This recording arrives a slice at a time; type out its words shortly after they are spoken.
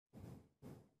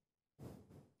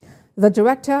The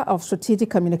Director of Strategic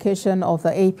Communication of the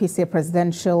APC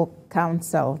Presidential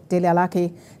Council, Dele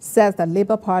Alake, says the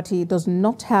Labour Party does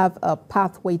not have a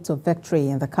pathway to victory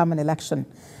in the coming election.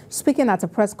 Speaking at a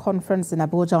press conference in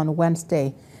Abuja on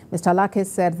Wednesday, Mr. Alake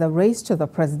said the race to the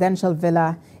presidential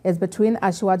villa is between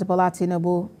Bola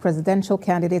Tinubu, presidential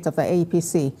candidate of the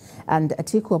APC, and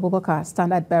Atiku Abubakar,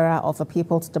 standard-bearer of the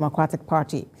People's Democratic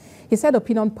Party. He said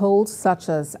opinion polls such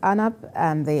as ANAP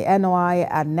and the NOI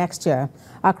and Next Year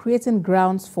are creating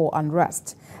grounds for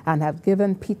unrest and have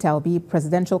given Peter Obi,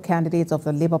 presidential candidate of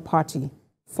the Labour Party,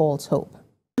 false hope.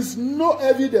 There is no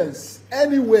evidence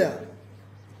anywhere,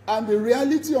 and the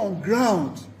reality on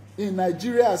ground in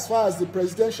Nigeria as far as the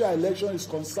presidential election is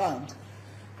concerned,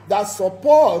 that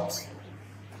support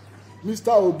Mr.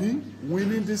 Obi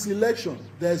winning this election.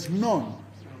 There's none.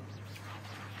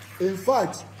 In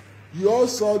fact, you all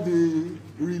saw the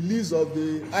release of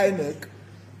the INEC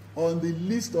on the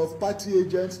list of party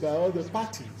agents by all the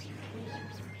parties.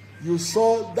 You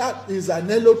saw that is an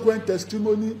eloquent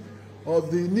testimony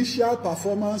of the initial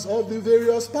performance of the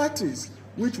various parties,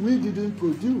 which we didn't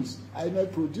produce.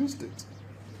 INEC produced it.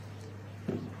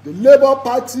 The Labour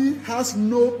Party has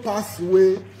no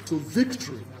pathway to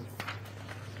victory.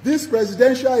 This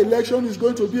presidential election is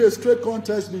going to be a straight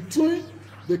contest between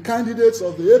the candidates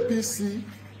of the APC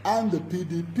and the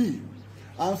PDP.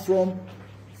 And from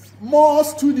more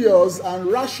studious and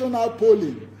rational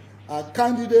polling, our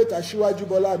candidate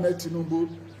Bola Tinubu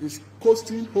is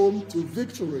coasting home to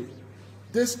victory,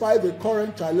 despite the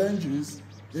current challenges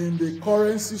in the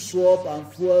currency swap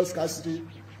and fuel scarcity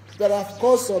that have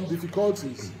caused some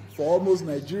difficulties for almost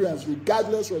Nigerians,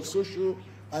 regardless of social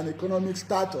and economic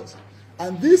status.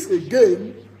 And this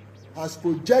again has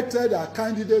projected our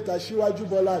candidate Bola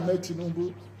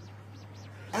Tinubu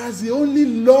as the only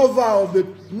lover of the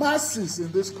masses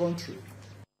in this country.